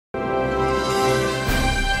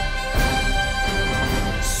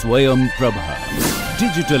Swayam Prabha.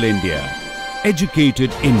 Digital India.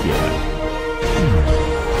 Educated India.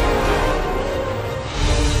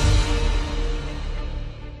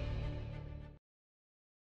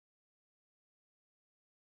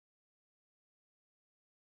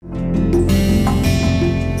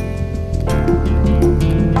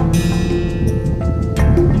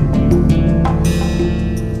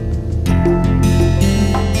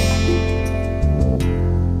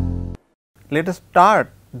 Let us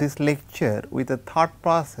start this lecture with a thought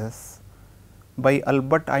process by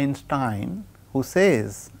Albert Einstein, who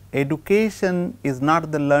says, education is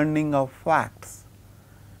not the learning of facts,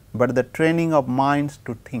 but the training of minds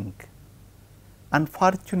to think.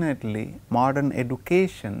 Unfortunately, modern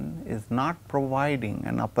education is not providing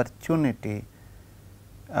an opportunity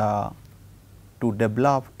to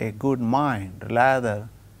develop a good mind, rather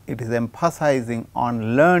it is emphasizing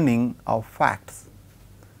on learning of facts.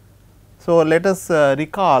 So, let us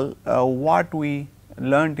recall what we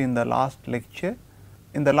learnt in the last lecture.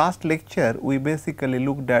 In the last lecture, we basically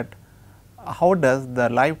looked at how does the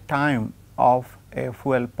lifetime of a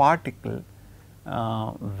fuel particle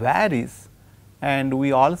varies, and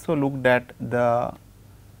we also looked at the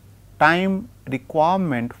time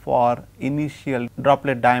requirement for initial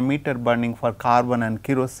droplet diameter burning for carbon and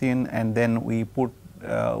kerosene, and then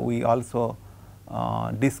we also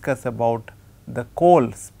discuss about the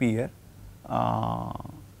coal sphere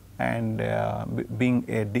and being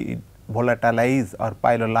a volatilized or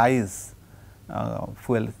pyrolyzed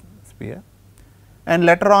fuel sphere. And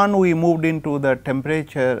later on we moved into the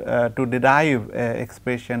temperature to derive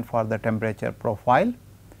expression for the temperature profile,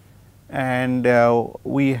 and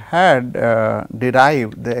we had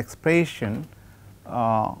derived the expression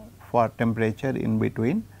for temperature in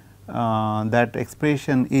between. That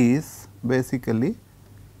expression is basically,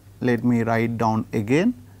 let me write down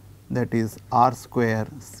again, that is R square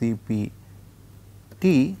C P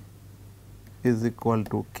T is equal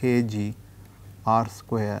to kg R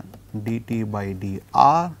square dt by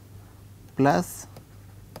dr plus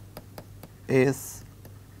S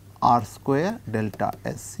R square delta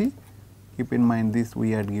S C. Keep in mind this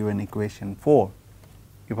we had given equation 4,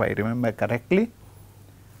 if I remember correctly.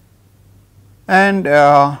 And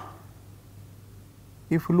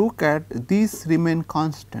if you look at these remain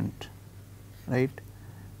constant, right,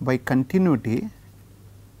 by continuity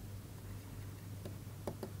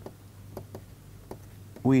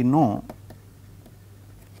we know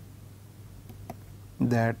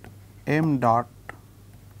that m dot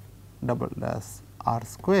double dash r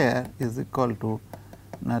square is equal to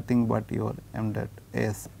nothing but your m dot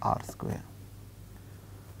s r square.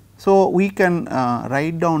 So, we can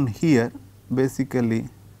write down here basically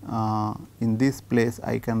in this place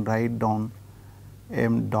I can write down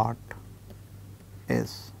m dot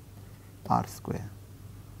s r square,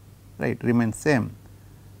 right, remains same.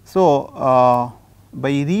 So, by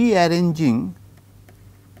rearranging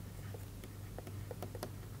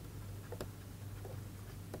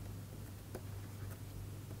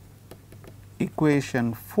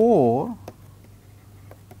equation 4,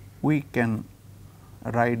 we can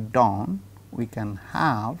write down, we can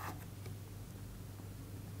have,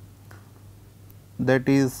 that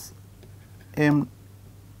is m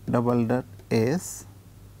double dot s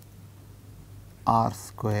r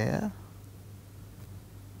square,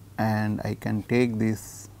 and I can take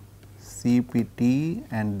this C P T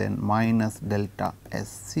and then minus delta S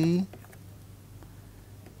C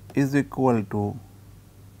is equal to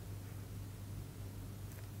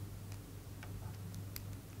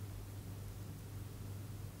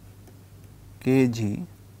kg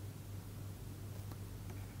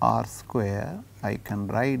r square. I can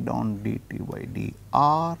write down dt by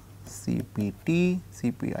dr, CPT,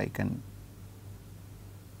 Cp I can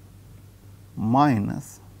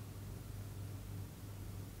minus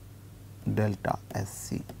delta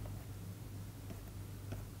SC.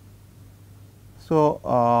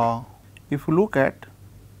 So, if you look at,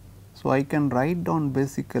 so I can write down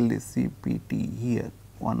basically CPT here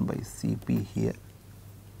 1 by Cp here.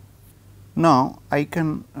 Now, I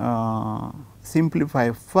can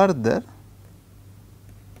simplify further.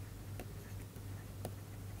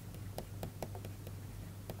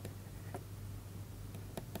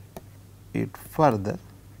 It further,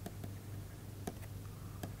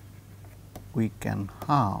 we can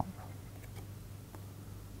have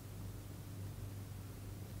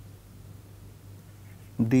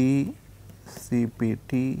d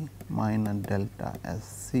CPT minus delta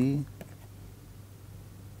SC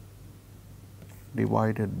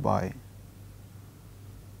divided by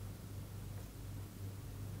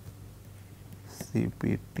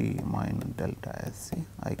CPT minus delta SC.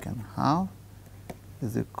 I can have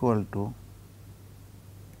is equal to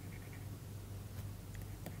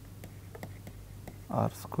r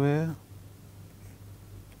square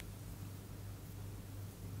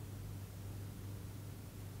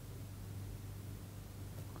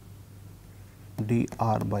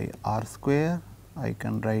dr by r square. I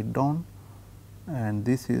can write down, and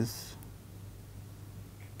this is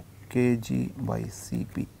kg by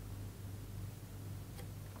Cp.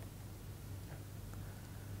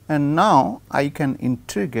 And now I can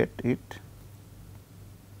integrate it,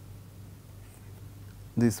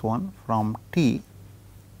 this one, from t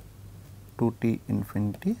to t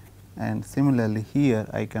infinity, and similarly here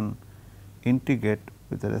I can integrate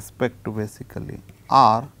with respect to basically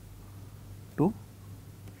r to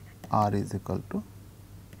r is equal to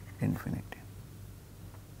infinity.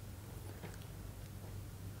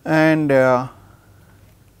 And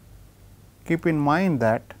keep in mind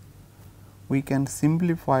that we can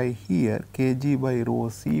simplify here kg by rho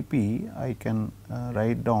Cp. I can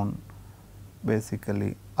write down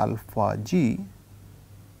basically alpha g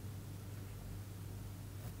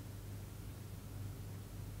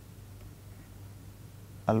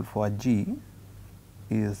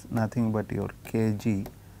is nothing but your kg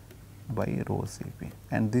by rho Cp,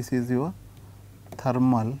 and this is your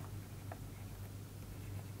thermal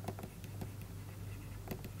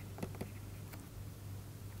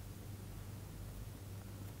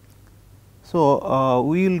So,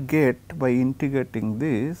 we will get by integrating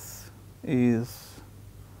this is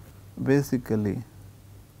basically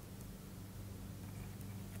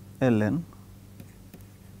ln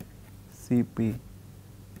Cp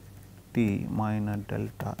T minus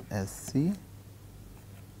delta Sc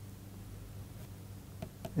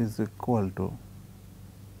is equal to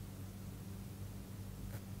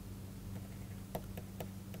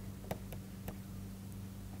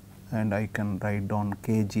and I can write down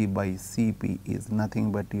kg by Cp is nothing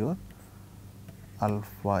but your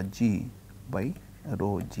alpha g by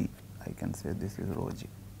rho g. I can say this is rho g,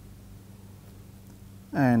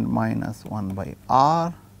 and minus 1 by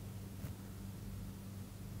r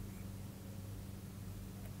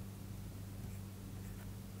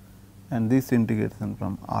and this integration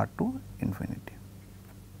from r to infinity,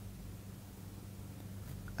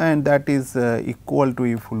 and that is equal to,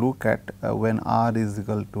 if you look at when r is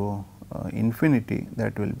equal to infinity,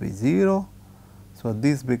 that will be 0. So,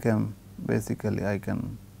 this became basically I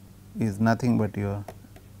can is nothing but your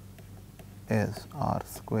s r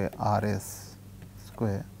square r s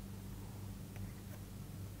square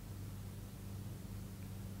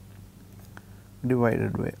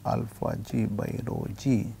divided by alpha g by rho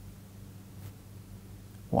g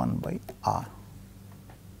 1 by r.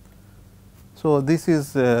 So, this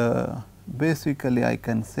is basically I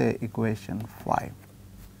can say equation 5,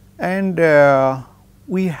 and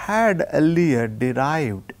we had earlier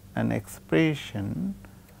derived an expression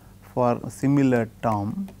for a similar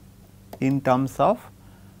term in terms of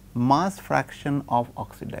mass fraction of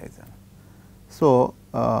oxidizer. So,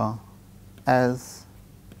 as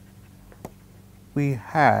we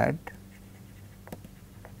had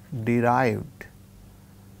derived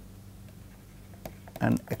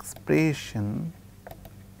an expression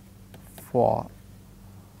for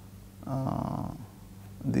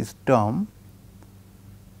this term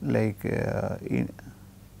like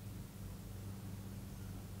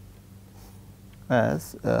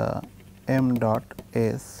as m dot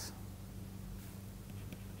s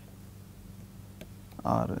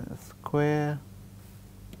r square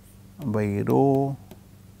by rho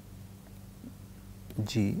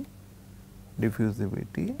g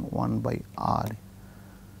diffusivity 1 by r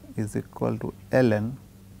is equal to ln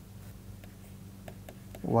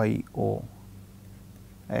y o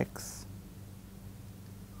x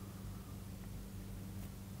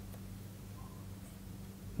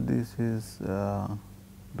this is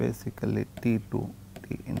basically t to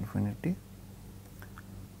t infinity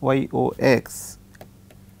y o x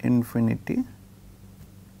infinity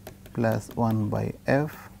plus 1 by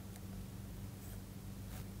f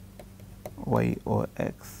y o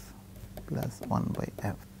x plus 1 by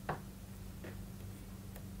f.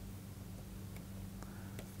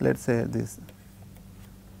 Let us say this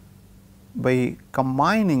by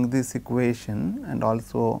combining this equation, and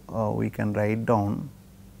also we can write down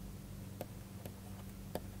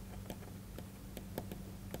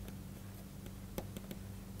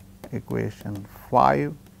equation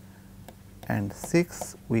 5 and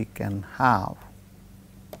 6 we can have.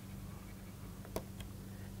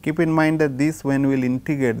 Keep in mind that this, when we will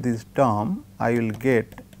integrate this term, I will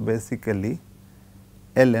get basically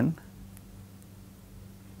ln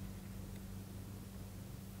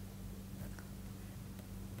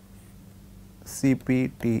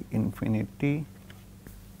Cp T infinity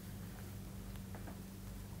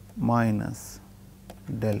minus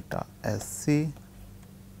delta Sc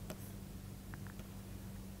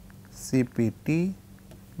Cpt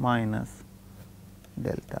minus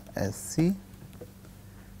delta Sc,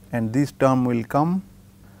 and this term will come.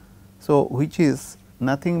 So, which is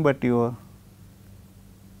nothing but your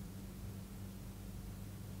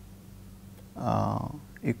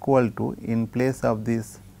equal to, in place of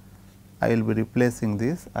this I will be replacing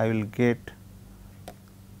this, I will get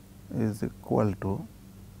is equal to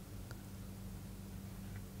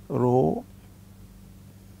rho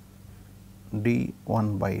d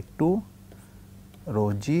 1 by 2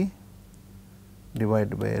 rho g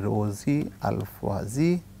divided by rho z alpha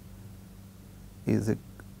z is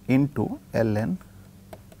into ln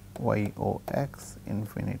y o x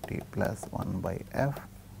infinity plus 1 by f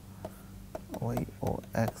y o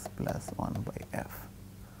x plus 1 by f.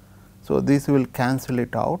 So, this will cancel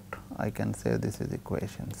it out, I can say this is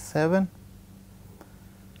equation 7.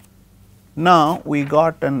 Now, we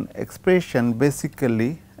got an expression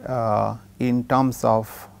basically in terms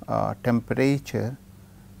of temperature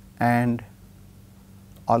and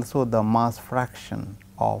also the mass fraction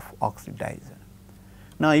of oxidizer.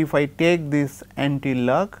 Now, if I take this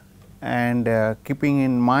anti-lug and keeping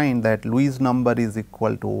in mind that Lewis number is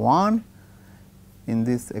equal to 1, in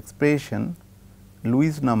this expression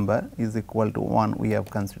Lewis number is equal to 1, we have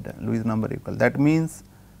considered Lewis number equal. That means,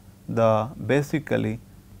 the basically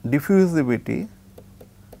diffusivity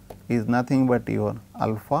is nothing but your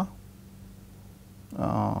alpha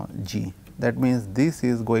g, that means this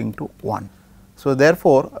is going to 1. So,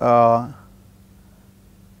 therefore,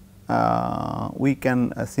 we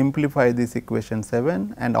can simplify this equation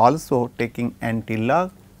 7 and also taking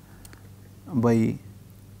anti-log by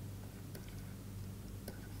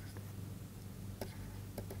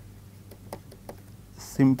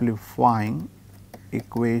simplifying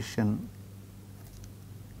equation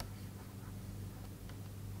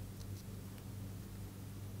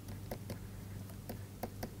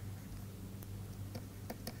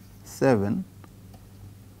 7,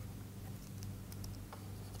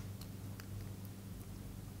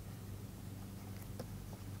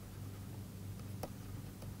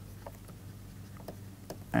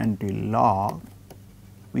 anti-log,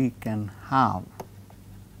 we can have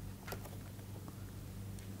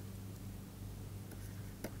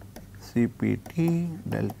Cpt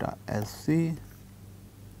delta Sc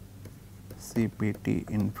Cpt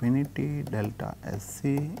infinity delta Sc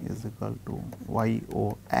is equal to y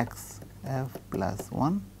o x f plus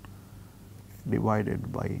 1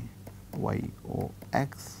 divided by y o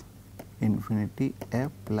x infinity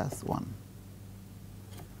f plus 1.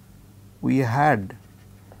 We had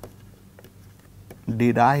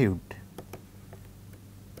derived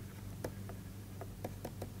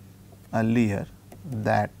earlier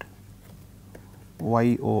that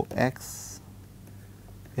y o x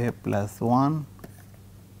a plus 1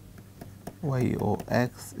 y o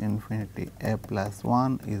x infinity a plus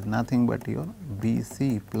 1 is nothing but your b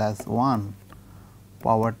c plus 1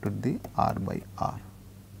 power to the r by r.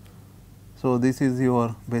 So, this is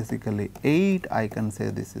your basically 8, I can say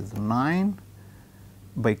this is 9.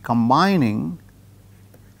 By combining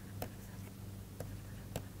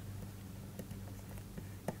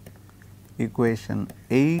equation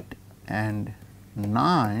 8 and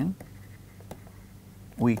 9,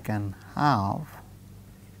 we can have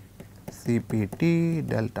Cpt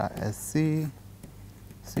delta Sc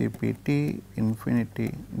Cpt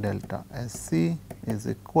infinity delta Sc is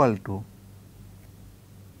equal to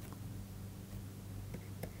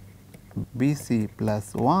Bc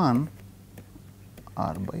plus 1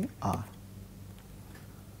 r by r.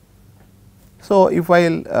 So, if I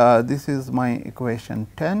this is my equation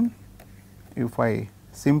 10, if I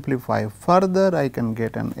simplify further, I can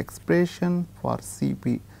get an expression for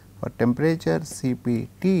Cp for temperature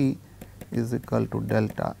Cpt is equal to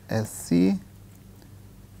delta Sc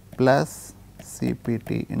plus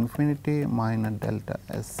Cpt infinity minus delta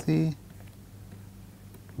Sc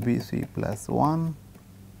Bc plus 1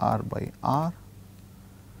 r by r,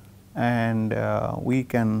 and we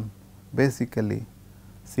can basically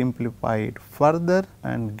simplify it further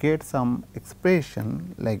and get some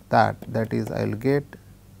expression like that. That is, I will get,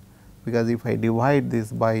 because if I divide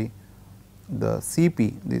this by the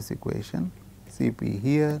Cp, this equation Cp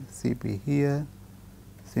here,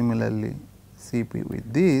 similarly Cp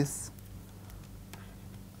with this,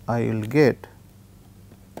 I will get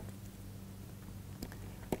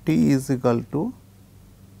T is equal to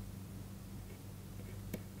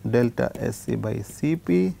delta Sc by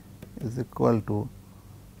Cp is equal to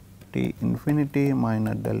T infinity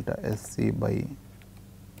minus delta S c by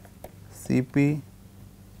C p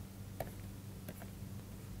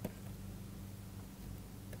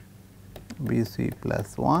B c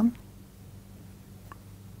plus 1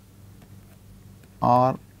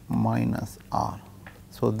 R minus R.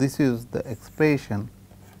 So, this is the expression,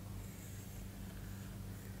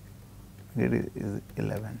 it is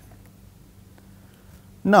 11.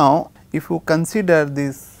 Now, if you consider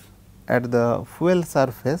this at the fuel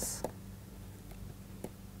surface,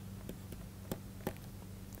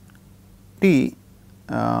 T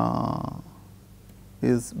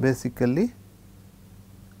is basically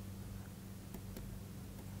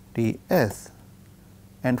T s,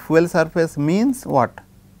 and fuel surface means what?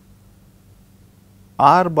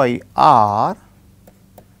 R by R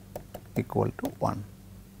equal to 1,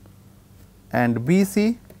 and B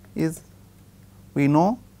c is, we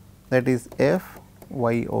know, that is F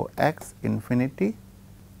y o x infinity,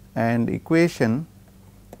 and equation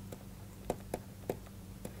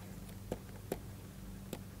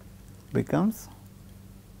becomes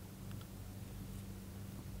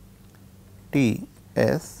T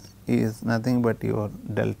s is nothing but your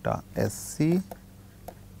delta S c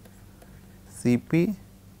C p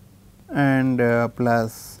and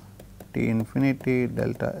plus T infinity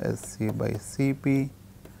delta S c by C p.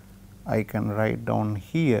 I can write down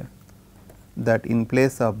here that in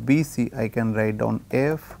place of B c I can write down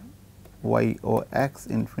F y o x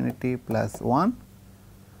infinity plus 1,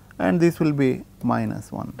 and this will be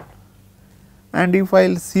minus 1. And if I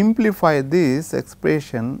will simplify this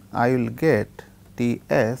expression, I will get T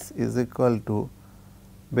s is equal to,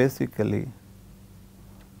 basically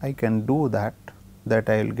I can do that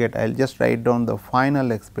I will get, I will just write down the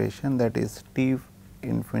final expression, that is T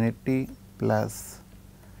infinity plus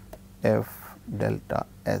F delta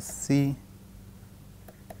S c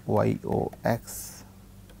y o x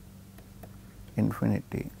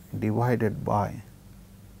infinity divided by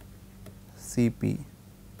C p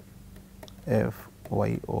F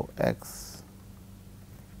y o x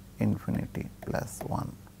infinity plus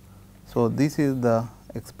 1. So, this is the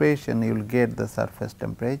expression, you will get the surface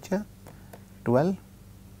temperature 12.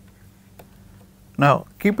 Now,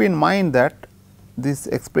 keep in mind that this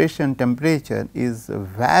expression temperature is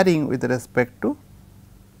varying with respect to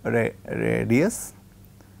radius,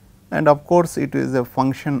 and of course, it is a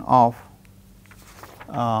function of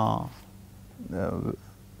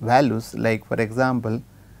values, like for example,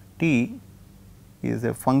 T is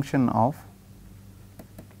a function of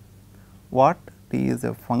what? T is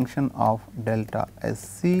a function of delta S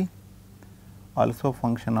c, also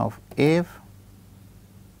function of F,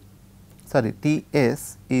 sorry, T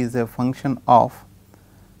s is a function of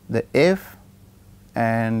the F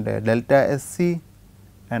and delta S c,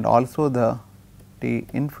 and also the T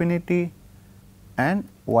infinity and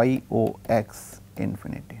y o x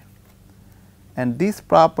infinity, and these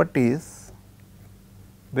properties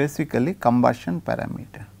basically combustion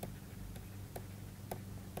parameter.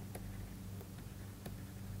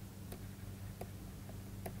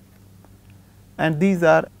 And these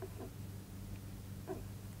are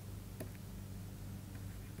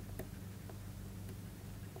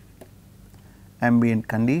ambient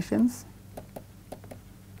conditions.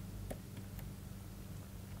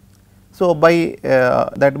 So, by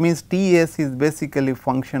that means T s is basically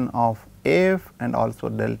function of F and also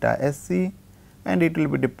delta S c, and it will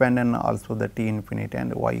be dependent also the T infinity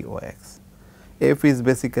and y o x. F is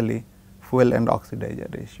basically fuel and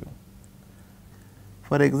oxidizer ratio.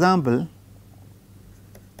 For example,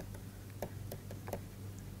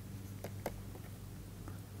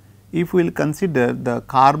 if we will consider the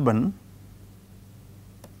carbon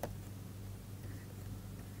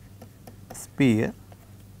sphere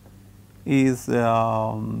is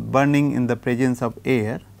burning in the presence of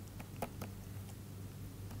air,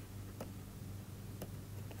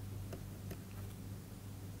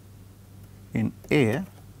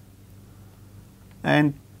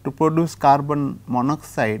 and to produce carbon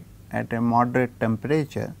monoxide at a moderate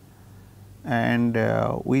temperature and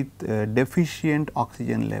with deficient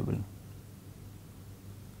oxygen level.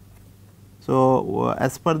 So,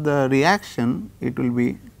 as per the reaction, it will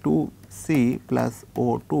be 2 C plus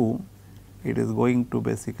O2, it is going to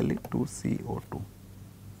basically 2 CO2.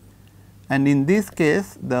 And in this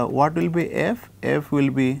case, the what will be F? F will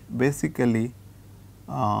be basically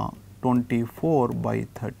 24 by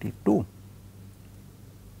 32.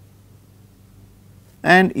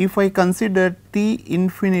 And if I consider T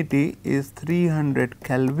infinity is 300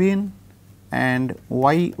 Kelvin and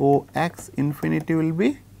y o x infinity will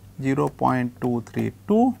be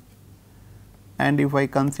 0.232, and if I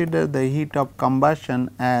consider the heat of combustion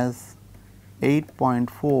as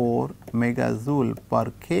 8.4 megajoule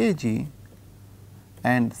per kg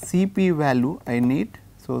and Cp value I need.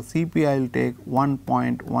 So, Cp I will take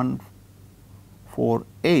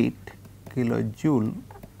 1.148 kilojoule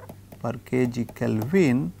per kg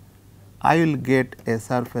Kelvin, I will get a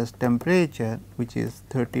surface temperature which is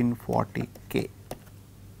 1340 K.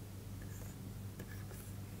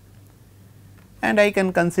 And I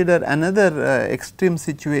can consider another extreme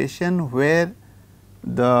situation where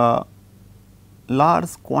the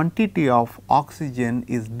large quantity of oxygen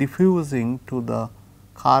is diffusing to the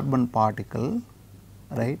carbon particle,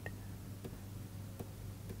 right.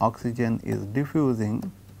 Oxygen is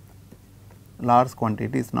diffusing large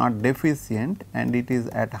quantity, is not deficient and it is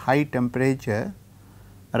at high temperature,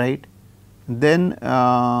 right. Then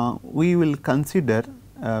we will consider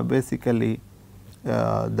basically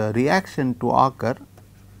the reaction to occur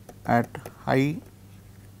at high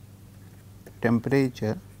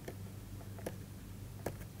temperature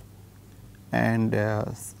and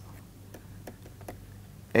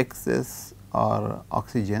excess or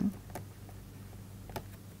oxygen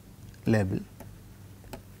level.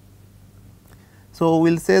 So,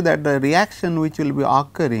 we will say that the reaction which will be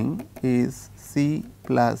occurring is C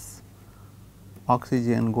plus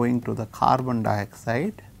oxygen going to the carbon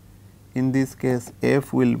dioxide. In this case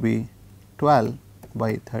F will be 12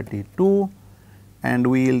 by 32 and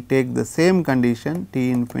we will take the same condition,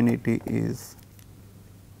 T infinity is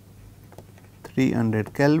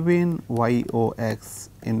 300 Kelvin, YOX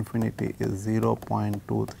infinity is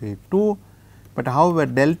 0.232, but however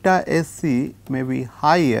delta SC may be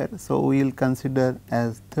higher. So, we will consider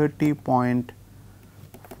as 30.5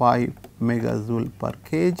 megajoule per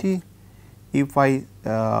kg. If I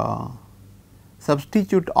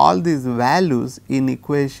substitute all these values in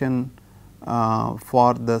equation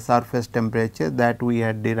for the surface temperature that we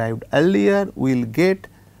had derived earlier, we will get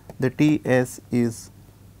the Ts is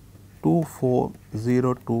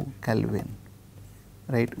 2402 Kelvin,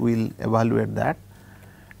 right. We will evaluate that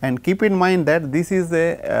and keep in mind that this is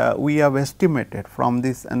a we have estimated from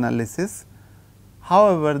this analysis.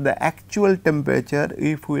 However, the actual temperature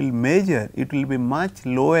if we will measure, it will be much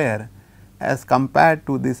lower as compared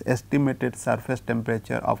to this estimated surface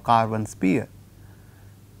temperature of carbon sphere.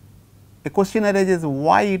 A question arises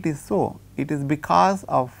why it is so. It is because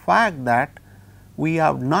of fact that we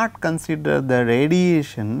have not considered the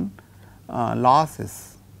radiation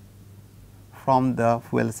losses from the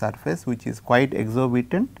fuel surface, which is quite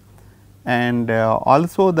exorbitant, and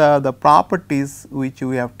also the properties which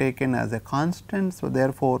we have taken as a constant. So,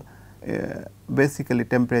 therefore, basically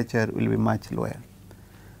temperature will be much lower.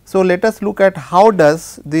 So, let us look at how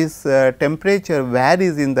does this temperature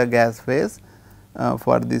varies in the gas phase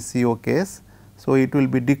for this CO case. So, it will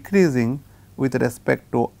be decreasing with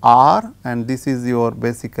respect to R and this is your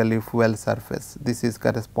basically fuel surface. This is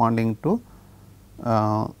corresponding to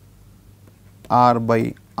R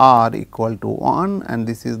by R equal to 1 and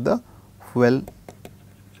this is the fuel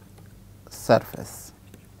surface,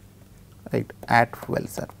 right, at fuel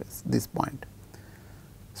surface this point.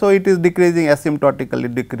 So, it is decreasing,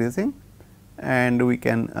 asymptotically decreasing and we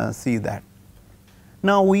can see that.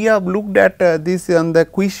 Now, we have looked at this on the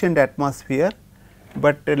quiescent atmosphere,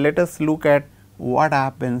 but let us look at what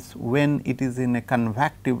happens when it is in a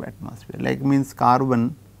convective atmosphere, like means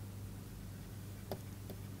carbon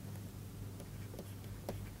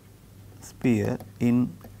sphere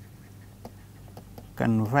in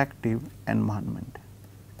convective environment.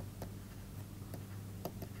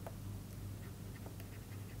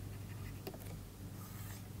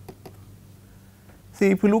 See,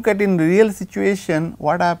 if you look at in real situation,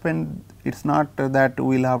 what happened, it is not that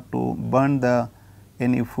we will have to burn the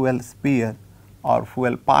any fuel sphere or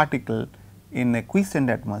fuel particle in a quiescent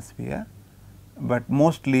atmosphere, but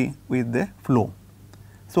mostly with the flow.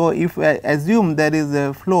 So, if I assume there is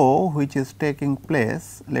a flow which is taking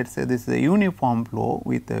place, let us say this is a uniform flow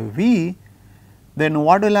with a V, then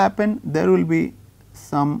what will happen? There will be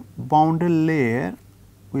some boundary layer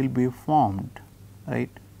will be formed, right.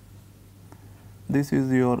 This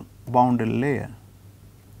is your boundary layer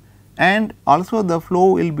and also the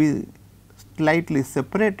flow will be slightly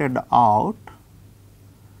separated out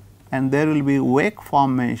and there will be wake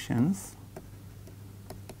formations,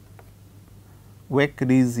 wake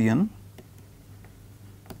region,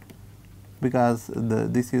 because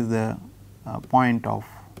this is the point of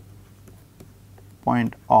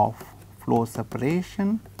flow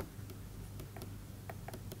separation.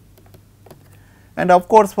 And of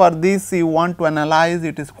course, for this you want to analyze,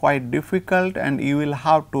 it is quite difficult and you will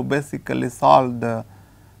have to basically solve the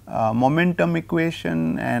momentum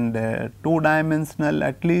equation and 2-dimensional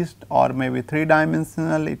at least, or maybe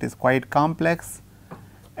 3-dimensional, it is quite complex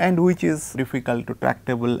and which is difficult to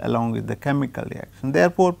tractable along with the chemical reaction.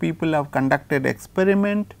 Therefore, people have conducted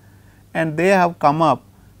experiment and they have come up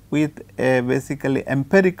with a basically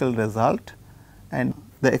empirical result, and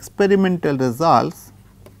the experimental results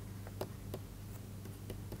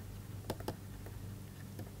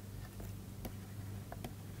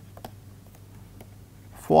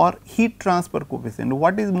for heat transfer coefficient.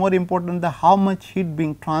 What is more important, the how much heat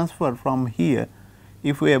being transferred from here.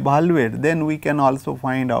 If we evaluate, then we can also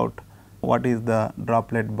find out what is the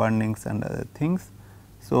droplet burnings and other things.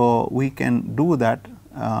 So, we can do that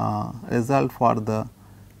result for the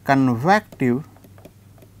convective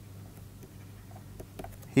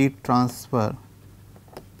heat transfer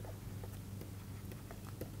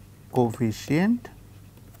coefficient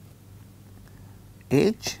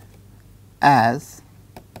H as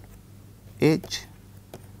H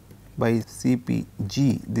by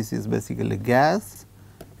Cpg. This is basically gas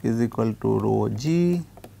is equal to rho g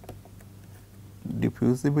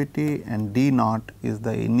diffusivity, and d naught is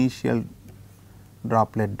the initial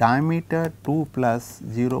droplet diameter 2 plus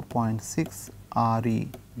 0.6 Re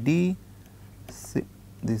d,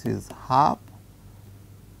 this is half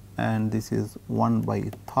and this is 1 by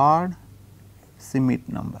third Schmidt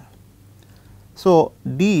number. So,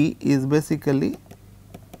 d is basically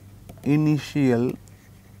initial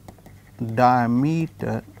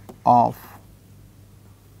diameter of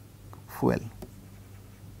fuel,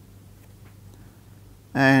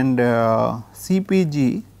 and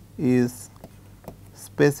Cpg is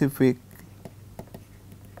specific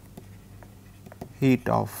heat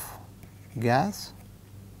of gas,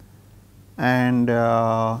 and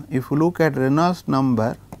if you look at Reynolds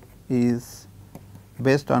number is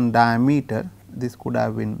based on diameter, this could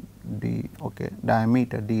have been d, okay,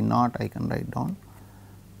 diameter d naught I can write down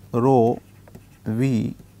rho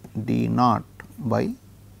v d naught by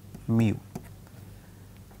mu.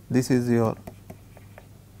 This is your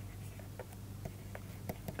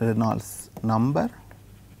Reynolds number,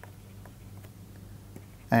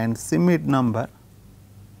 and Schmidt number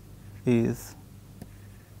is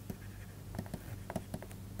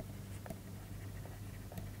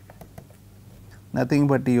nothing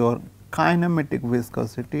but your kinematic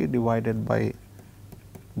viscosity divided by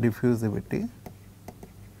diffusivity,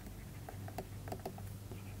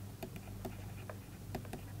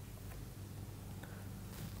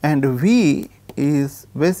 and v is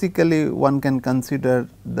basically one can consider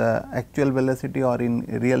the actual velocity, or in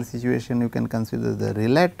real situation you can consider the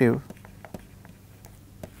relative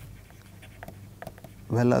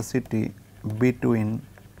velocity between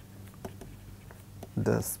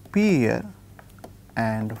the sphere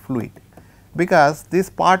and fluid, because this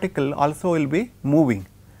particle also will be moving.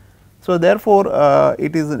 So, therefore,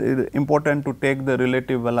 it is important to take the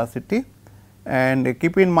relative velocity, and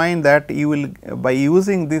keep in mind that you will, by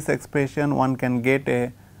using this expression, one can get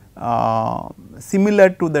a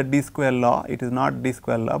similar to the d square law. It is not d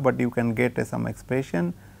square law, but you can get some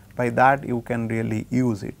expression. By that you can really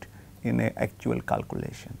use it in a actual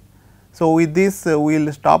calculation. So, with this we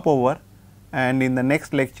will stop over, and in the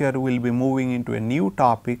next lecture we will be moving into a new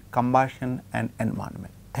topic, combustion and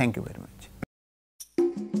environment. Thank you very much.